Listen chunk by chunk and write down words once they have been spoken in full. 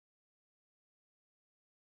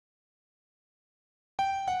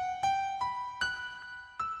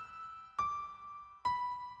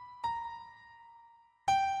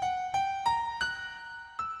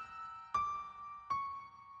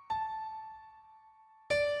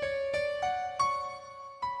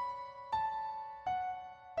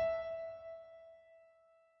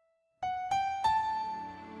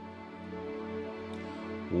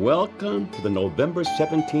Welcome to the November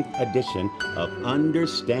 17th edition of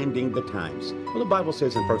Understanding the Times. Well, the Bible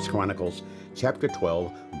says in 1 Chronicles chapter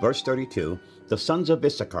 12, verse 32, the sons of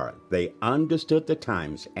Issachar, they understood the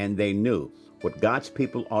times and they knew what God's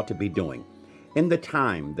people ought to be doing. In the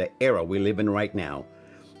time, the era we live in right now,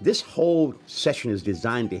 this whole session is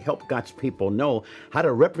designed to help God's people know how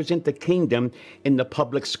to represent the kingdom in the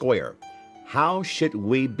public square. How should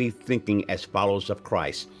we be thinking as followers of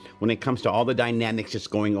Christ when it comes to all the dynamics that's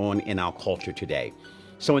going on in our culture today?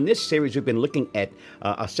 So in this series, we've been looking at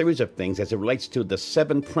a series of things as it relates to the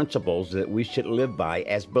 7 principles that we should live by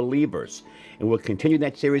as believers. And we'll continue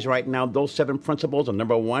that series right now. Those 7 principles are: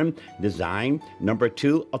 number 1, design; number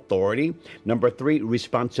 2, authority; number 3,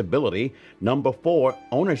 responsibility; number 4,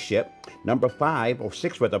 ownership; number 5 or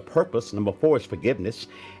 6 rather, purpose; number 4 is forgiveness;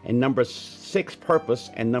 and number 6,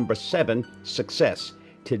 purpose; and number 7, success.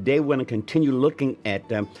 Today we're going to continue looking at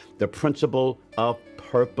the principle of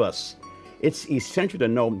purpose. It's essential to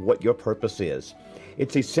know what your purpose is.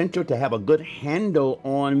 It's essential to have a good handle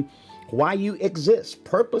on why you exist.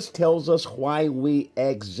 Purpose tells us why we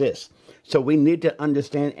exist. So we need to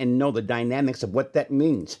understand and know the dynamics of what that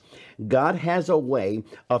means. God has a way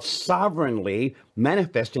of sovereignly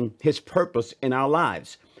manifesting his purpose in our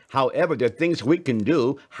lives. However, there are things we can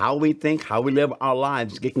do, how we think, how we live our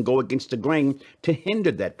lives, it can go against the grain to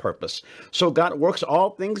hinder that purpose. So God works all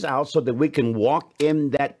things out so that we can walk in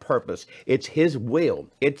that purpose. It's his will,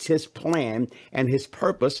 it's his plan, and his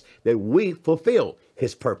purpose that we fulfill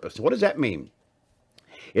his purpose. What does that mean?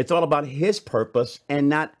 It's all about his purpose and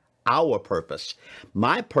not our purpose.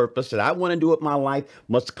 My purpose that I want to do with my life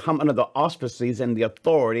must come under the auspices and the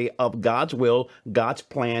authority of God's will, God's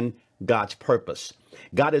plan, God's purpose.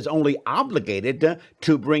 God is only obligated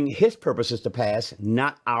to bring his purposes to pass,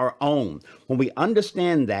 not our own. When we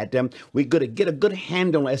understand that, we're going to get a good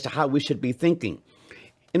handle as to how we should be thinking.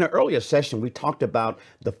 In an earlier session, we talked about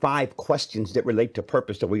the 5 questions that relate to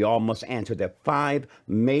purpose that we all must answer. There are 5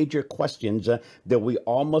 major questions that we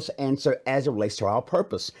all must answer as it relates to our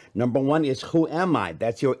purpose. Number 1 is, who am I?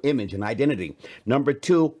 That's your image and identity. Number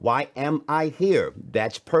 2, why am I here?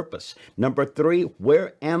 That's purpose. Number 3,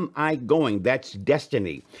 where am I going? That's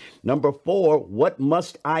destiny. Number 4, what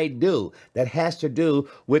must I do? That has to do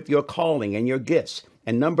with your calling and your gifts.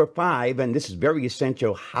 And number 5, and this is very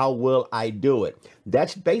essential, how will I do it?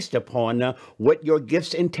 That's based upon what your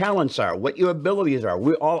gifts and talents are, what your abilities are.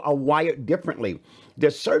 We all are wired differently.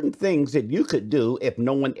 There's certain things that you could do if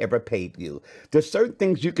no one ever paid you. There's certain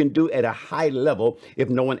things you can do at a high level if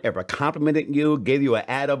no one ever complimented you, gave you an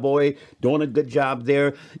attaboy, doing a good job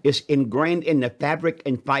there. It's ingrained in the fabric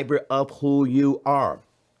and fiber of who you are.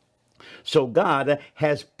 So God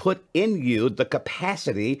has put in you the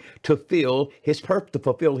capacity to fulfill his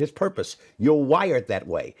purpose. You're wired that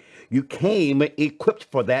way. You came equipped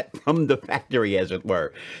for that from the factory, as it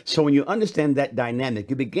were. So when you understand that dynamic,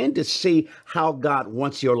 you begin to see how God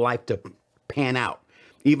wants your life to pan out.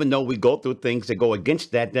 Even though we go through things that go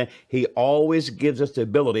against that, he always gives us the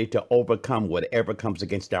ability to overcome whatever comes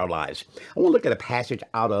against our lives. I want to look at a passage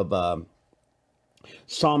out of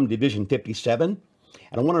Psalm Division 57.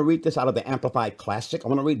 And I want to read this out of the Amplified Classic. I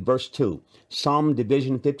want to read verse 2. Psalm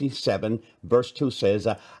Division 57, verse 2 says,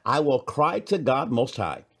 I will cry to God Most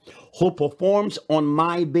High, who performs on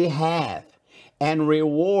my behalf and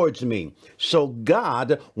rewards me. So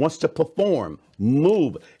God wants to perform,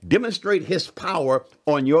 move, demonstrate his power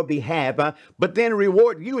on your behalf, but then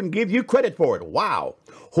reward you and give you credit for it. Wow.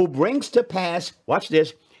 Who brings to pass, watch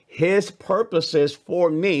this, his purposes for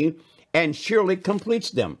me, and surely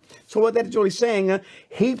completes them. So what that is really saying,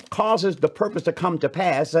 he causes the purpose to come to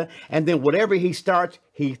pass, and then whatever he starts,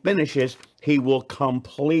 he finishes, he will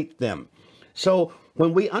complete them. So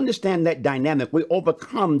when we understand that dynamic, we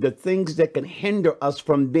overcome the things that can hinder us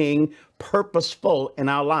from being purposeful in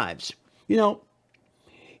our lives. You know,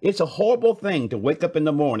 it's a horrible thing to wake up in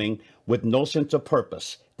the morning with no sense of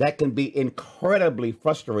purpose. That can be incredibly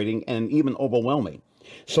frustrating and even overwhelming.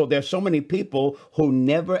 So there's so many people who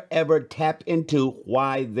never ever tap into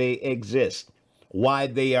why they exist, why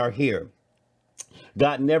they are here.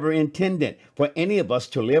 God never intended for any of us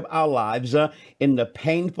to live our lives in the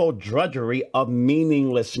painful drudgery of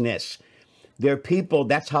meaninglessness. There are people,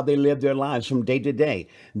 that's how they live their lives from day to day.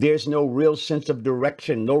 There's no real sense of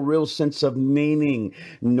direction, no real sense of meaning,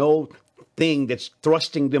 no thing that's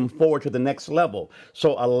thrusting them forward to the next level.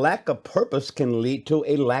 So a lack of purpose can lead to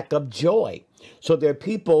a lack of joy. So there are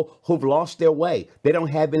people who've lost their way. They don't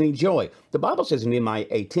have any joy. The Bible says in Nehemiah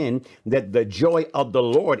 8:10 that the joy of the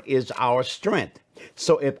Lord is our strength.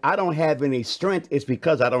 So if I don't have any strength, it's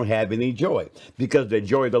because I don't have any joy, because the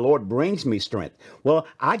joy of the Lord brings me strength. Well,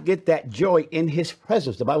 I get that joy in his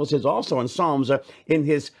presence. The Bible says also in Psalms, in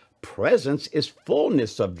his presence is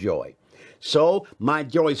fullness of joy. So my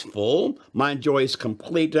joy is full. My joy is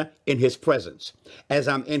complete in his presence. As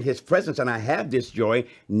I'm in his presence and I have this joy,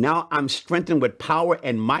 now I'm strengthened with power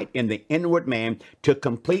and might in the inward man to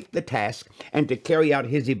complete the task and to carry out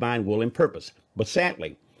his divine will and purpose. But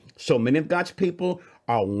sadly, so many of God's people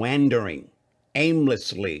are wandering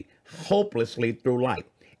aimlessly, hopelessly through life.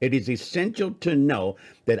 It is essential to know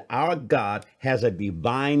that our God has a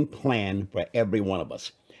divine plan for every one of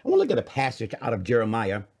us. I want to look at a passage out of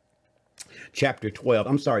Job chapter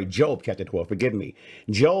 12, forgive me.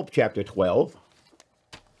 Job chapter 12.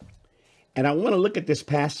 And I want to look at this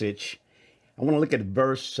passage. I want to look at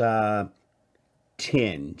verse 10.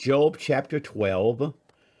 Job chapter 12,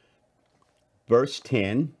 verse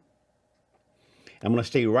 10. I'm going to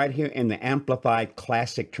stay right here in the Amplified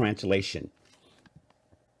Classic Translation.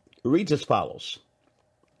 It reads as follows.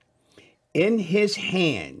 In his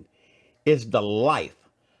hand is the life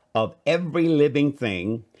of every living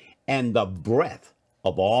thing and the breath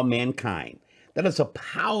of all mankind. That is a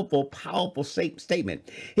powerful, powerful statement.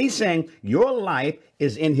 He's saying your life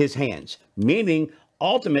is in his hands, meaning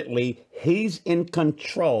ultimately he's in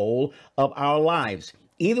control of our lives.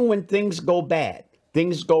 Even when things go bad,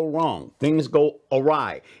 things go wrong, things go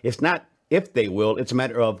awry. It's not if they will, it's a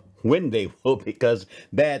matter of when they will, because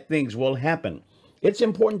bad things will happen. It's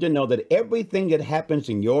important to know that everything that happens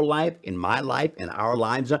in your life, in my life, in our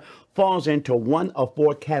lives, falls into one of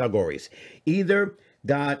four categories. Either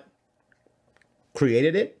God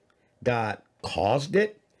created it, God caused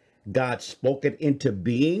it, God spoke it into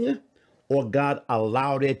being, or God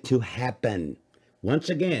allowed it to happen. Once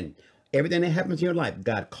again, everything that happens in your life,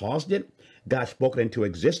 God caused it, God spoke it into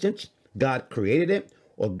existence, God created it,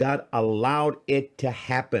 or God allowed it to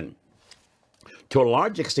happen. To a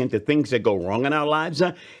large extent, the things that go wrong in our lives,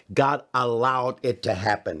 God allowed it to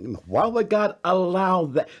happen. Why would God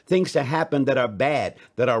allow things to happen that are bad,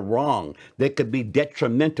 that are wrong, that could be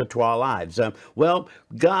detrimental to our lives? Well,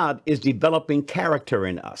 God is developing character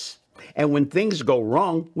in us. And when things go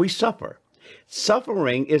wrong, we suffer.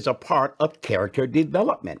 Suffering is a part of character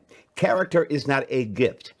development. Character is not a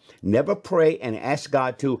gift. Never pray and ask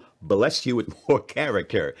God to bless you with more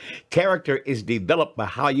character. Character is developed by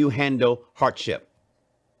how you handle hardship,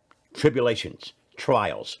 tribulations,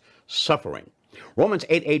 trials, suffering. Romans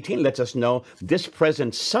 8:18 lets us know this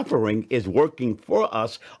present suffering is working for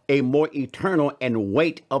us a more eternal and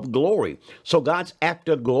weight of glory. So God's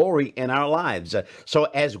after glory in our lives. So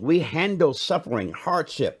as we handle suffering,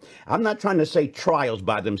 hardship, I'm not trying to say trials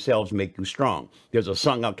by themselves make you strong. There's a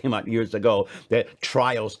song that came out years ago that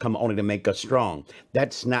trials come only to make us strong.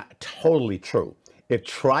 That's not totally true. If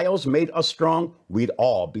trials made us strong, we'd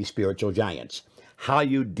all be spiritual giants. How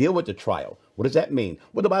you deal with the trial. What does that mean?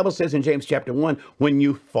 Well, the Bible says in James chapter 1, when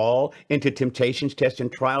you fall into temptations, tests,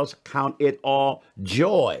 and trials, count it all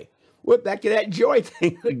joy. We're back to that joy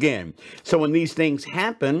thing again. So when these things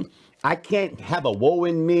happen, I can't have a woe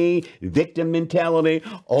in me, victim mentality.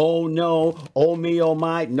 Oh no, oh me, oh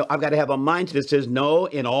my. No, I've got to have a mindset that says, no,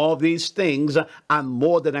 in all these things, I'm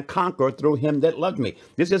more than a conqueror through him that loved me.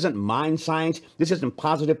 This isn't mind science. This isn't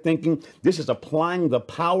positive thinking. This is applying the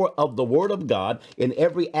power of the word of God in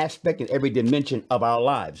every aspect and every dimension of our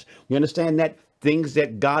lives. You understand that? Things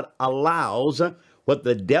that God allows, what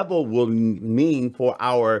the devil will mean for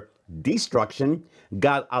our destruction,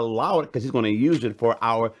 God allowed it because he's going to use it for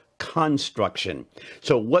our construction.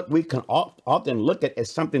 So what we can often look at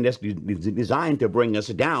as something that's designed to bring us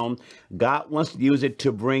down, God wants to use it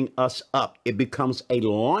to bring us up. It becomes a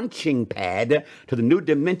launching pad to the new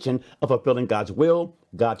dimension of fulfilling God's will,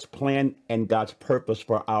 God's plan, and God's purpose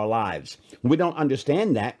for our lives. We don't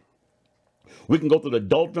understand that. We can go through the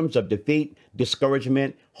doldrums of defeat,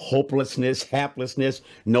 discouragement, hopelessness, haplessness,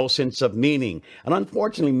 no sense of meaning. And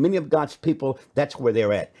unfortunately, many of God's people, that's where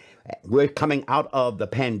they're at. We're coming out of the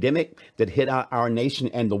pandemic that hit our nation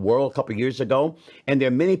and the world a couple of years ago. And there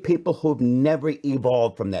are many people who've never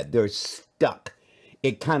evolved from that. They're stuck.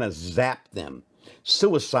 It kind of zapped them.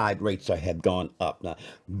 Suicide rates have gone up. Now,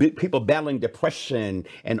 people battling depression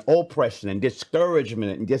and oppression and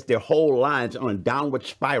discouragement and just their whole lives on a downward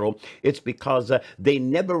spiral. It's because they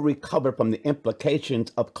never recover from the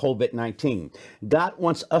implications of COVID-19. God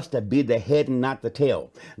wants us to be the head and not the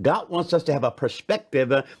tail. God wants us to have a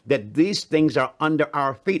perspective that these things are under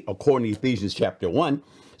our feet, according to Ephesians chapter 1.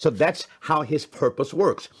 So that's how his purpose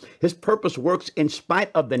works. His purpose works in spite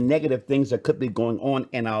of the negative things that could be going on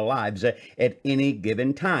in our lives at any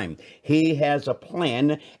given time. He has a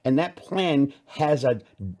plan, and that plan has a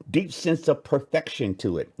deep sense of perfection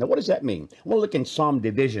to it. Now, what does that mean? We'll look in Psalm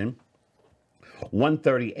Division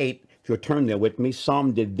 138. If you'll turn there with me,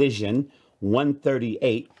 Psalm Division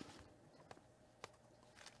 138.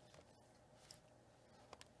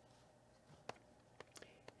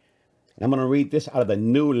 I'm going to read this out of the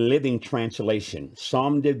New Living Translation.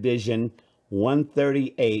 Psalm Division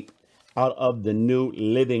 138 out of the New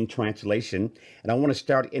Living Translation. And I want to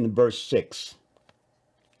start in verse 6.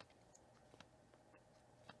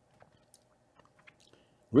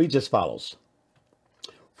 Reads as follows.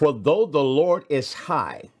 For though the Lord is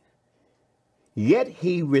high, yet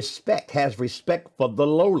he has respect for the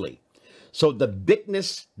lowly. So the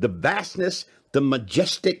bigness, the vastness, the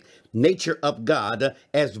majestic nature of God,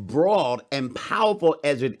 as broad and powerful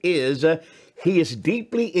as it is, he is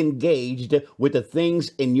deeply engaged with the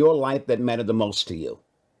things in your life that matter the most to you.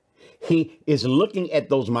 He is looking at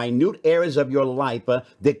those minute areas of your life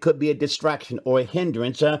that could be a distraction or a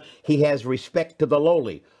hindrance. He has respect to the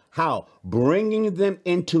lowly. How? Bringing them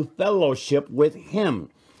into fellowship with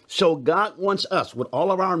him. So God wants us, with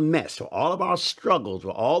all of our mess, with all of our struggles,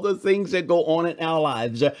 with all the things that go on in our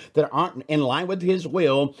lives that aren't in line with his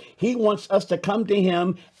will, he wants us to come to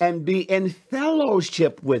him and be in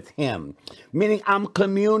fellowship with him, meaning I'm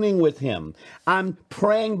communing with him. I'm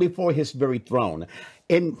praying before his very throne.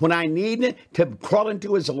 And when I need to crawl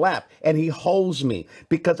into his lap and he holds me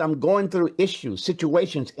because I'm going through issues,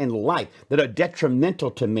 situations in life that are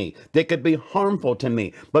detrimental to me, that could be harmful to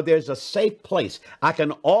me, but there's a safe place. I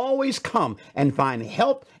can always come and find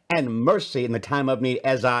help and mercy in the time of need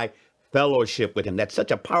as I fellowship with him. That's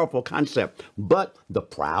such a powerful concept. But the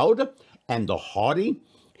proud and the haughty,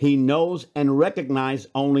 he knows and recognizes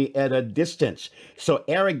only at a distance. So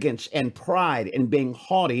arrogance and pride and being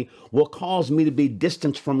haughty will cause me to be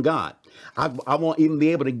distant from God. I won't even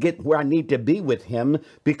be able to get where I need to be with him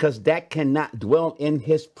because that cannot dwell in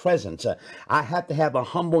his presence. I have to have a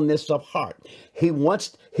humbleness of heart. He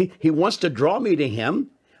wants to draw me to him,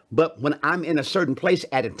 but when I'm in a certain place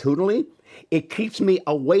attitudinally, it keeps me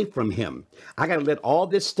away from him. I got to let all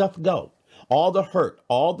this stuff go. All the hurt,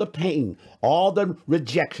 all the pain, all the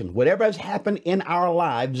rejection, whatever has happened in our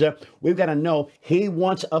lives, we've got to know he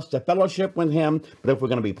wants us to fellowship with him. But if we're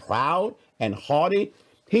going to be proud and haughty,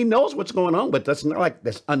 he knows what's going on with us. Not like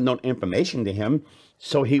that's unknown information to him.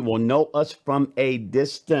 So he will know us from a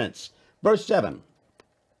distance. Verse 7.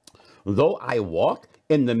 Though I walk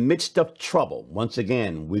in the midst of trouble, once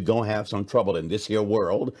again, we're going to have some trouble in this here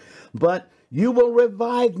world, but you will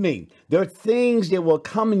revive me. There are things that will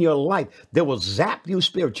come in your life that will zap you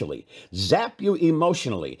spiritually, zap you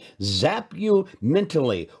emotionally, zap you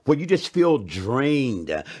mentally, where you just feel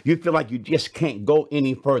drained. You feel like you just can't go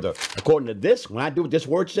any further. According to this, when I do what this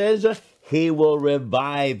word says, he will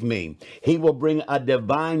revive me. He will bring a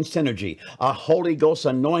divine synergy, a Holy Ghost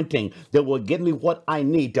anointing that will give me what I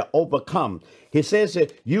need to overcome. He says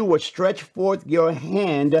that you will stretch forth your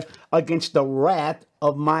hand against the wrath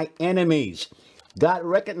of my enemies. God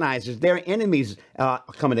recognizes there are enemies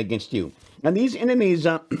coming against you. And these enemies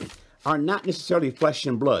are not necessarily flesh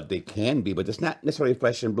and blood. They can be, but it's not necessarily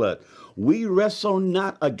flesh and blood. We wrestle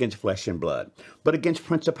not against flesh and blood, but against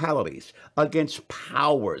principalities, against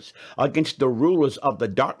powers, against the rulers of the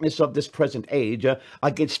darkness of this present age,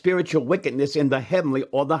 against spiritual wickedness in the heavenly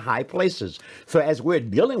or the high places. So as we're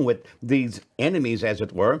dealing with these enemies, as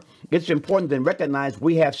it were, it's important to recognize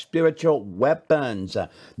we have spiritual weapons.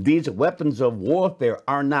 These weapons of warfare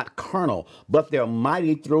are not carnal, but they're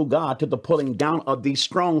mighty through God to the pulling down of these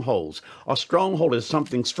strongholds. A stronghold is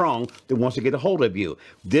something strong that wants to get a hold of you.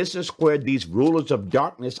 This is where these rulers of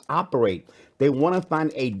darkness operate. They want to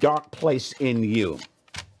find a dark place in you.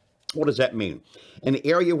 What does that mean? An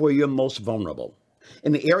area where you're most vulnerable,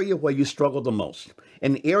 an area where you struggle the most,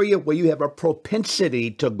 an area where you have a propensity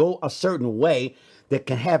to go a certain way that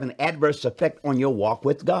can have an adverse effect on your walk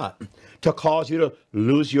with God, to cause you to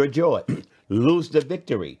lose your joy, lose the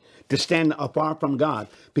victory, to stand afar from God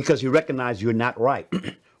because you recognize you're not right.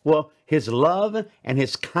 Well, his love and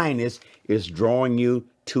his kindness is drawing you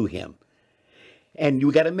to him. And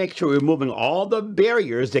you got to make sure we're removing all the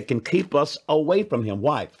barriers that can keep us away from him.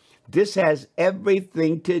 Why? This has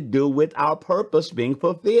everything to do with our purpose being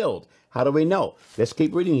fulfilled. How do we know? Let's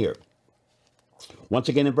keep reading here. Once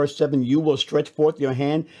again in verse 7, you will stretch forth your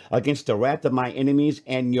hand against the wrath of my enemies,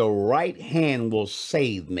 and your right hand will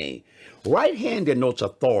save me. Right hand denotes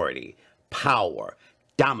authority, power,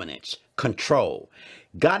 dominance, control.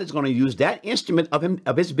 God is going to use that instrument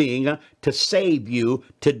of his being to save you,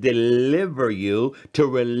 to deliver you, to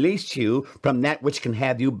release you from that which can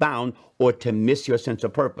have you bound or to miss your sense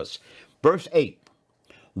of purpose. Verse 8,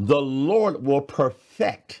 the Lord will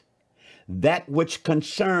perfect that which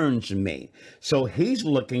concerns me. So he's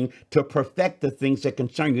looking to perfect the things that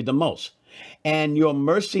concern you the most. And your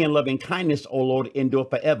mercy and loving kindness, O Lord, endure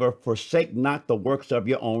forever. Forsake not the works of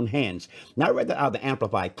your own hands. Now, I read that out of the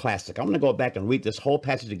Amplified Classic. I'm going to go back and read this whole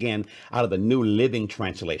passage again out of the New Living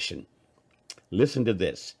Translation. Listen to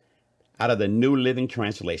this. Out of the New Living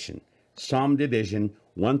Translation. Psalm Division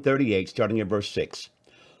 138, starting at verse 6.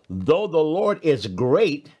 Though the Lord is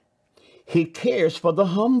great, he cares for the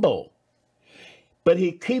humble, but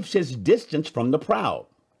he keeps his distance from the proud.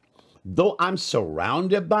 Though I'm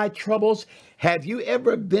surrounded by troubles, have you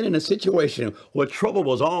ever been in a situation where trouble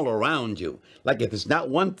was all around you? Like if it's not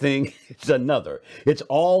one thing, it's another. It's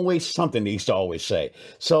always something, they used to always say.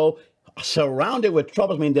 So surrounded with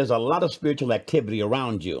troubles means there's a lot of spiritual activity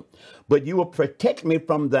around you. But you will protect me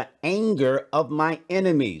from the anger of my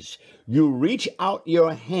enemies. You reach out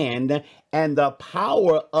your hand, and the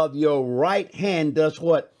power of your right hand does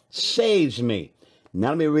what? Saves me. Now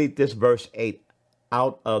let me read this verse 8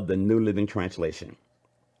 out of the New Living Translation.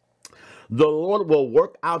 The Lord will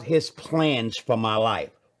work out his plans for my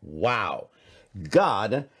life. Wow.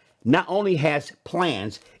 God not only has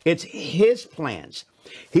plans, it's his plans.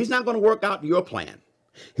 He's not going to work out your plan.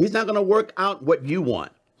 He's not going to work out what you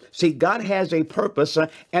want. See, God has a purpose,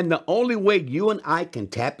 and the only way you and I can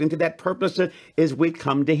tap into that purpose is we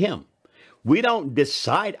come to him. We don't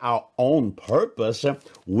decide our own purpose.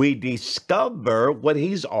 We discover what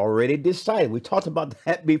he's already decided. We talked about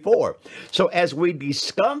that before. So as we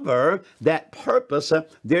discover that purpose,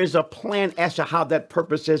 there's a plan as to how that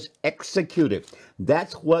purpose is executed.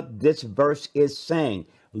 That's what this verse is saying.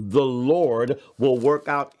 The Lord will work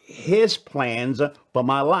out his plans for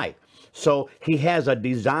my life. So he has a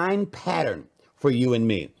design pattern for you and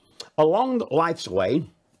me. Along life's way,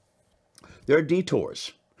 there are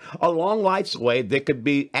detours. Along life's way, there could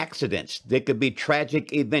be accidents. There could be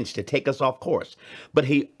tragic events to take us off course. But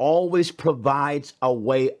he always provides a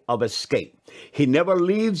way of escape. He never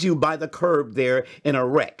leaves you by the curb there in a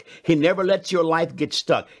wreck. He never lets your life get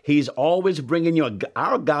stuck. He's always bringing you.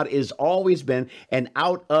 Our God has always been an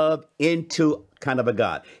out of, into kind of a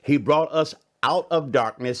God. He brought us out of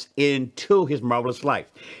darkness into his marvelous light.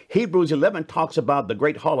 Hebrews 11 talks about the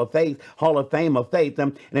great hall of fame of faith,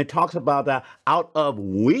 and it talks about out of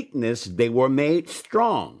weakness they were made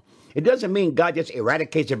strong. It doesn't mean God just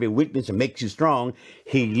eradicates every weakness and makes you strong.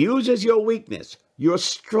 He uses your weakness, your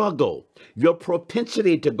struggle, your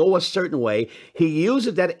propensity to go a certain way. He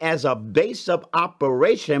uses that as a base of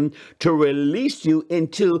operation to release you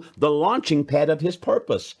into the launching pad of his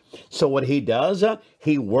purpose. So what he does,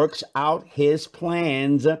 he works out his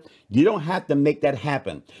plans. You don't have to make that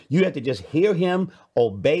happen. You have to just hear him,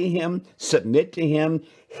 obey him, submit to him.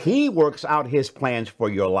 He works out his plans for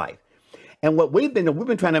your life. And what we've been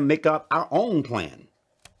trying to make up our own plan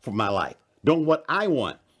for my life. Doing what I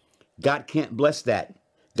want. God can't bless that.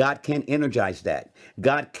 God can't energize that.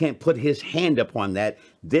 God can't put his hand upon that.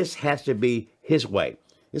 This has to be his way.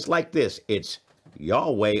 It's like this. It's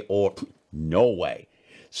your way or no way.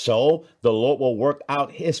 So the Lord will work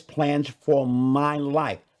out his plans for my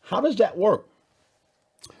life. How does that work?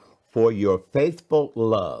 For your faithful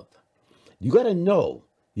love. You got to know,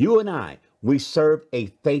 you and I, we serve a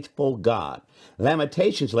faithful God.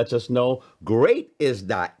 Lamentations lets us know great is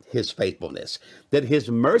not his faithfulness, that his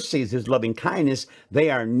mercies, his loving kindness, they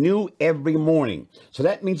are new every morning. So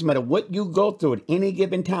that means no matter what you go through at any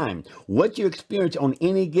given time, what you experience on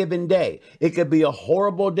any given day, it could be a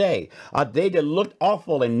horrible day, a day that looked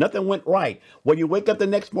awful and nothing went right. When you wake up the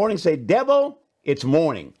next morning, say, devil, it's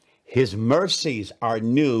morning. His mercies are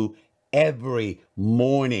new every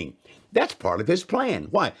morning. That's part of his plan.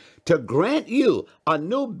 Why? To grant you a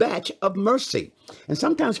new batch of mercy. And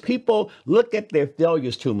sometimes people look at their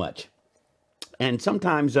failures too much. And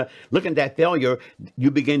sometimes looking at that failure,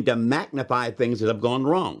 you begin to magnify things that have gone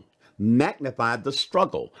wrong. Magnify the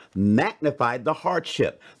struggle. Magnify the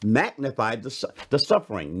hardship. Magnify the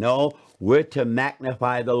suffering. No, we're to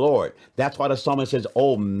magnify the Lord. That's why the psalmist says,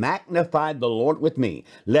 oh, magnify the Lord with me.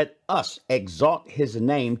 Let us exalt his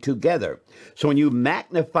name together. So when you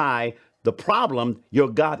magnify the problem, your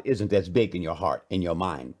God isn't as big in your heart, in your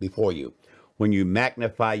mind, before you. When you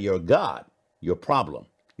magnify your God, your problem,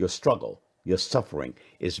 your struggle, your suffering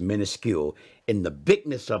is minuscule in the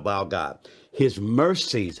bigness of our God. His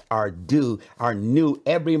mercies are new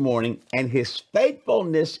every morning, and his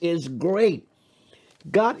faithfulness is great.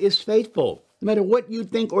 God is faithful. no matter what you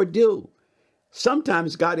think or do.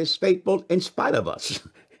 Sometimes God is faithful in spite of us.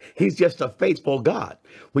 He's just a faithful God.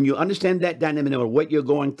 When you understand that dynamic of what you're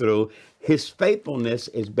going through, his faithfulness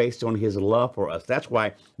is based on his love for us. That's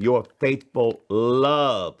why your faithful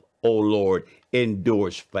love, O Lord,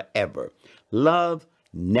 endures forever. Love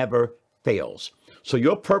never fails. So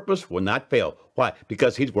your purpose will not fail. Why?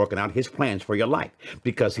 Because he's working out his plans for your life.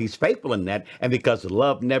 Because he's faithful in that. And because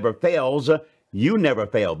love never fails, you never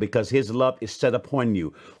fail because his love is set upon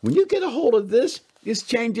you. When you get a hold of this, this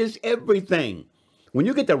changes everything. When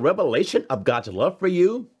you get the revelation of God's love for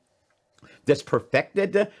you, that's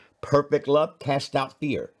perfected, perfect love casts out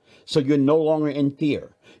fear. So you're no longer in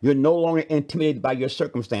fear. You're no longer intimidated by your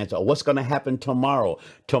circumstance or what's going to happen tomorrow.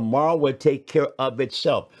 Tomorrow will take care of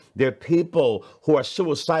itself. There are people who are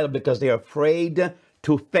suicidal because they're afraid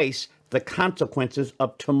to face the consequences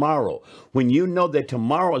of tomorrow. When you know that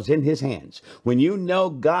tomorrow is in his hands, when you know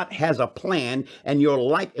God has a plan and your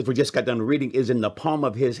life, if we just got done reading, is in the palm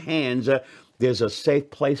of his hands, there's a safe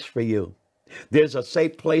place for you. There's a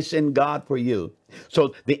safe place in God for you.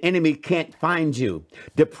 So the enemy can't find you.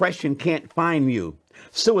 Depression can't find you.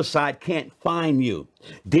 Suicide can't find you.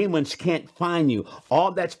 Demons can't find you.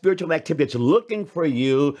 All that spiritual activity that's looking for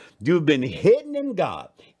you, you've been hidden in God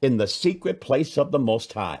in the secret place of the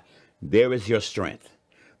Most High. There is your strength.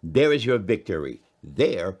 There is your victory.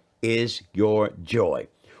 There is your joy.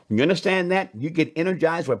 When you understand that, you get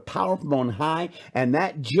energized with power from on high, and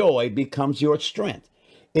that joy becomes your strength.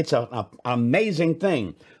 It's an amazing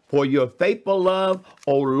thing. For your faithful love,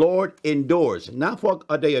 O Lord, endures. Not for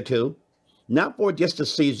a day or two, not for just a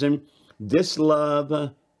season. This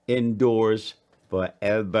love endures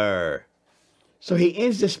forever. So he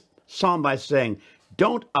ends this psalm by saying,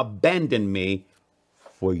 don't abandon me,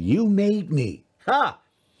 for you made me.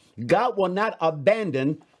 God will not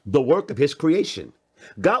abandon the work of his creation.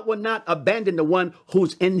 God will not abandon the one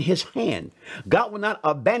who's in his hand. God will not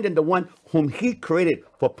abandon the one whom he created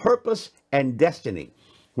for purpose and destiny.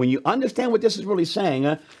 When you understand what this is really saying,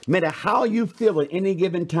 no matter how you feel at any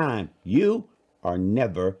given time, you are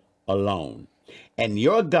never alone. And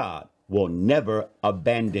your God will never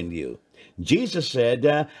abandon you. Jesus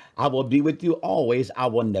said, I will be with you always. I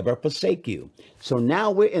will never forsake you. So now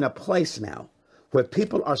we're in a place now where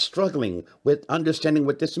people are struggling with understanding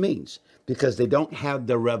what this means because they don't have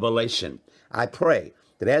the revelation. I pray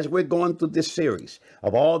that as we're going through this series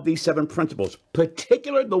of all these 7 principles,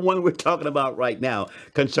 particularly the one we're talking about right now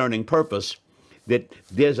concerning purpose, that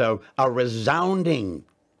there's a resounding,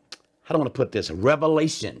 how do I want to put this,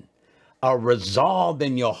 revelation, a resolve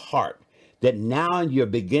in your heart that now you're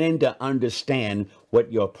beginning to understand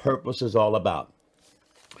what your purpose is all about.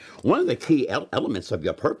 One of the key elements of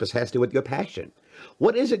your purpose has to do with your passion.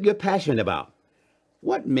 What is it you're passionate about?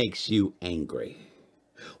 What makes you angry?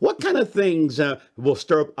 What kind of things will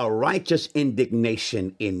stir up a righteous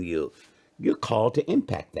indignation in you? You're called to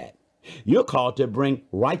impact that. You're called to bring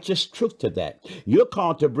righteous truth to that. You're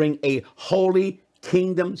called to bring a holy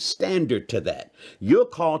kingdom standard to that. You're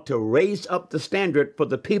called to raise up the standard for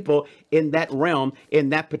the people in that realm, in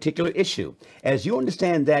that particular issue. As you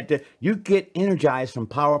understand that, you get energized from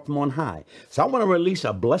power from on high. So I want to release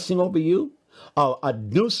a blessing over you, a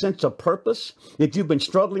new sense of purpose. If you've been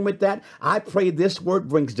struggling with that, I pray this word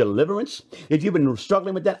brings deliverance. If you've been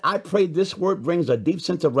struggling with that, I pray this word brings a deep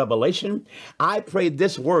sense of revelation. I pray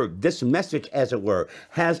this word, this message, as it were,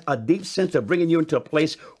 has a deep sense of bringing you into a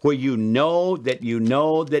place where you know that you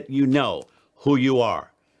know that you know who you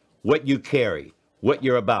are, what you carry, what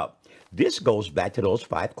you're about. This goes back to those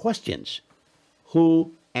 5 questions.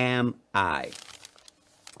 Who am I?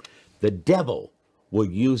 The devil will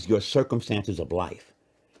use your circumstances of life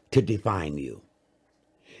to define you.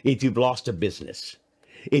 If you've lost a business,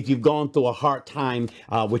 if you've gone through a hard time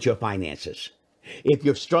with your finances, if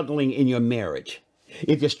you're struggling in your marriage,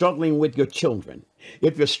 if you're struggling with your children,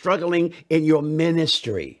 if you're struggling in your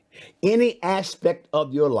ministry, any aspect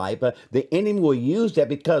of your life, the enemy will use that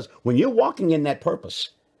because when you're walking in that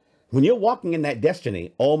purpose, when you're walking in that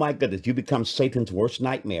destiny, oh my goodness, you become Satan's worst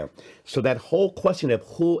nightmare. So that whole question of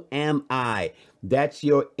who am I, that's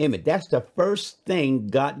your image. That's the first thing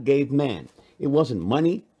God gave man. It wasn't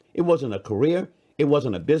money. It wasn't a career. It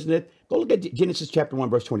wasn't a business. Go look at Genesis chapter 1,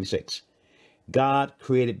 verse 26. God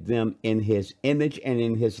created them in his image and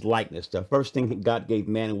in his likeness. The first thing God gave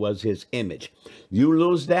man was his image. You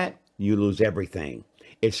lose that, you lose everything.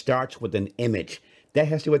 It starts with an image. That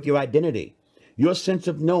has to do with your identity, your sense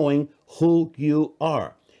of knowing who you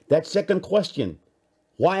are. That second question,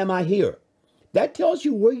 why am I here? That tells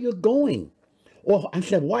you where you're going. Or I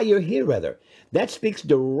said, why you're here, rather. That speaks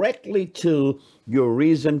directly to your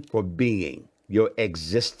reason for being, your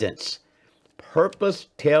existence. purpose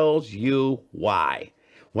tells you why.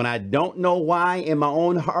 When I don't know why in my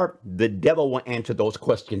own heart, the devil will answer those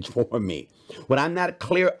questions for me. When I'm not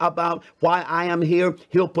clear about why I am here,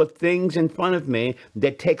 he'll put things in front of me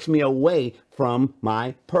that takes me away from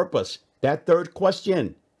my purpose. That third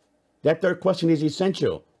question is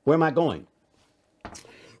essential. Where am I going?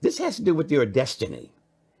 This has to do with your destiny.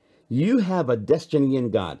 You have a destiny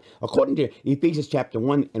in God. According to Ephesians chapter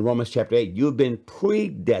 1 and Romans chapter 8, you've been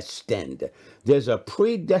predestined. There's a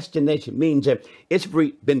predestination, means that it's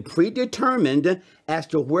been predetermined as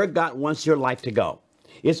to where God wants your life to go.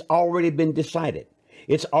 It's already been decided.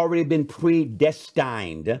 It's already been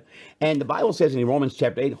predestined. And the Bible says in Romans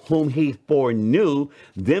chapter 8, whom he foreknew,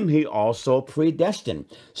 them he also predestined.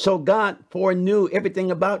 So God foreknew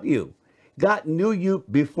everything about you. God knew you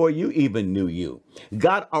before you even knew you.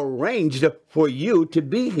 God arranged for you to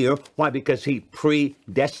be here. Why? Because he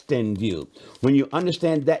predestined you. When you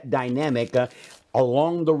understand that dynamic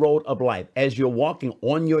along the road of life, as you're walking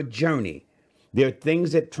on your journey, there are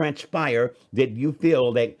things that transpire that you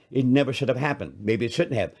feel that it never should have happened. Maybe it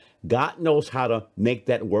shouldn't have. God knows how to make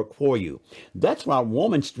that work for you. That's why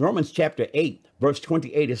Romans chapter 8, verse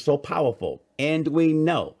 28 is so powerful. And we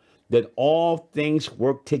know that all things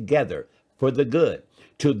work together for the good,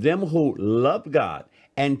 to them who love God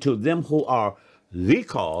and to them who are the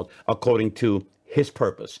called according to his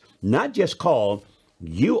purpose. Not just called,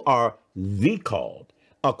 you are the called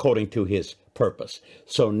according to his purpose.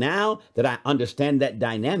 So now that I understand that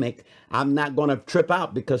dynamic, I'm not going to trip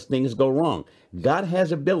out because things go wrong. God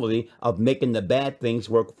has ability of making the bad things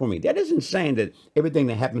work for me. That isn't saying that everything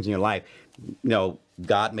that happens in your life,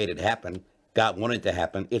 God made it happen. God wanted it to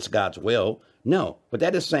happen. It's God's will. No, what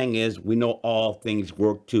that is saying is we know all things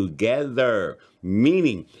work together,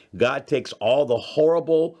 meaning God takes all the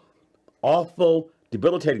horrible, awful,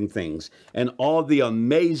 debilitating things and all the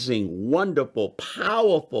amazing, wonderful,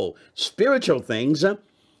 powerful, spiritual things,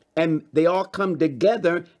 and they all come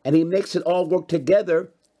together and he makes it all work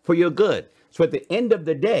together for your good. So at the end of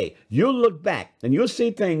the day, you'll look back and you'll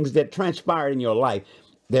see things that transpired in your life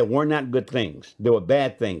that were not good things. They were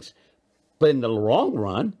bad things. But in the long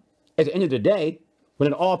run, at the end of the day,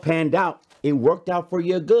 when it all panned out, it worked out for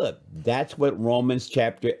your good. That's what Romans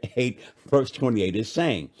chapter 8, verse 28 is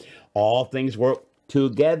saying. All things work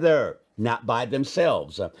together, not by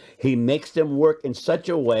themselves. He makes them work in such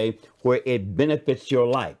a way where it benefits your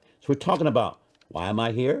life. So we're talking about, why am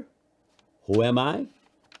I here? Who am I?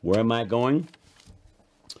 Where am I going?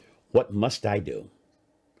 What must I do?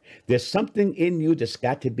 There's something in you that's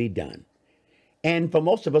got to be done. And for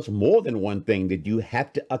most of us, more than one thing that you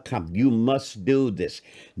have to accomplish. You must do this.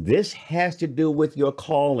 This has to do with your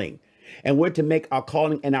calling. And we're to make our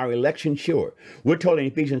calling and our election sure. We're told in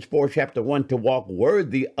Ephesians 4, chapter 1, to walk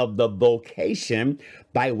worthy of the vocation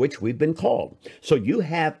by which we've been called. So you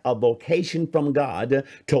have a vocation from God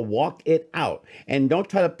to walk it out. And don't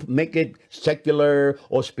try to make it secular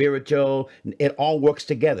or spiritual. It all works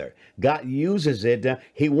together. God uses it.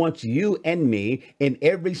 He wants you and me in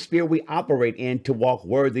every sphere we operate in to walk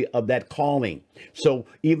worthy of that calling. So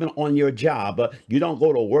even on your job, you don't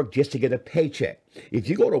go to work just to get a paycheck. If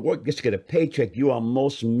you go to work just to get a paycheck, you are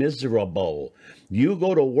most miserable. You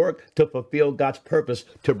go to work to fulfill God's purpose,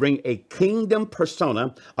 to bring a kingdom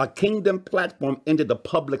persona, a kingdom platform into the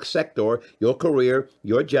public sector, your career,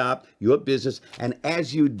 your job, your business. And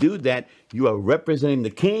as you do that, you are representing the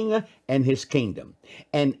king and his kingdom.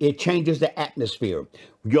 And it changes the atmosphere.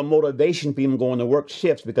 Your motivation for even going to work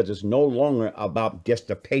shifts because it's no longer about just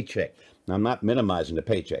a paycheck. Now, I'm not minimizing the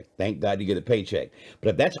paycheck. Thank God you get a paycheck. But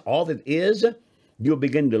if that's all it is, you'll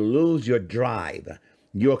begin to lose your drive,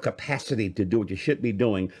 your capacity to do what you should be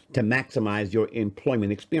doing to maximize your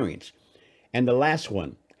employment experience. And the last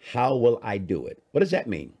one, how will I do it? What does that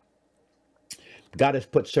mean? God has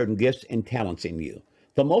put certain gifts and talents in you.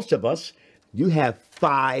 For most of us, you have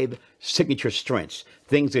 5 signature strengths,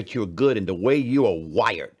 things that you're good in, the way you are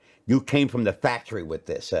wired. You came from the factory with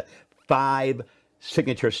this. 5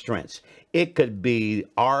 signature strengths. It could be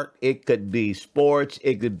art, it could be sports,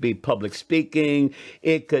 it could be public speaking,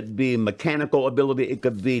 it could be mechanical ability, it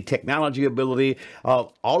could be technology ability.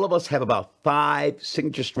 All of us have about 5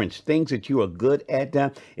 signature strengths, things that you are good at.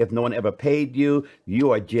 If no one ever paid you,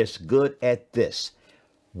 you are just good at this.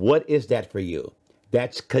 What is that for you?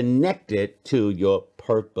 That's connected to your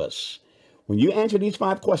purpose. When you answer these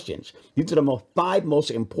 5 questions, these are the 5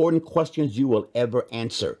 most important questions you will ever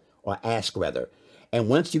answer, or ask rather. And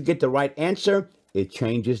once you get the right answer, it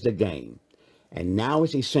changes the game. And now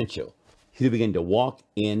it's essential to begin to walk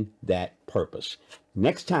in that purpose.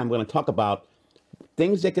 Next time, we're going to talk about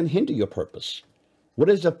things that can hinder your purpose. What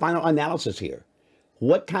is the final analysis here?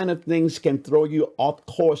 What kind of things can throw you off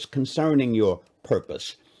course concerning your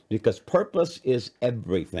purpose? Because purpose is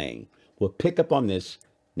everything. We'll pick up on this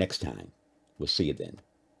next time. We'll see you then.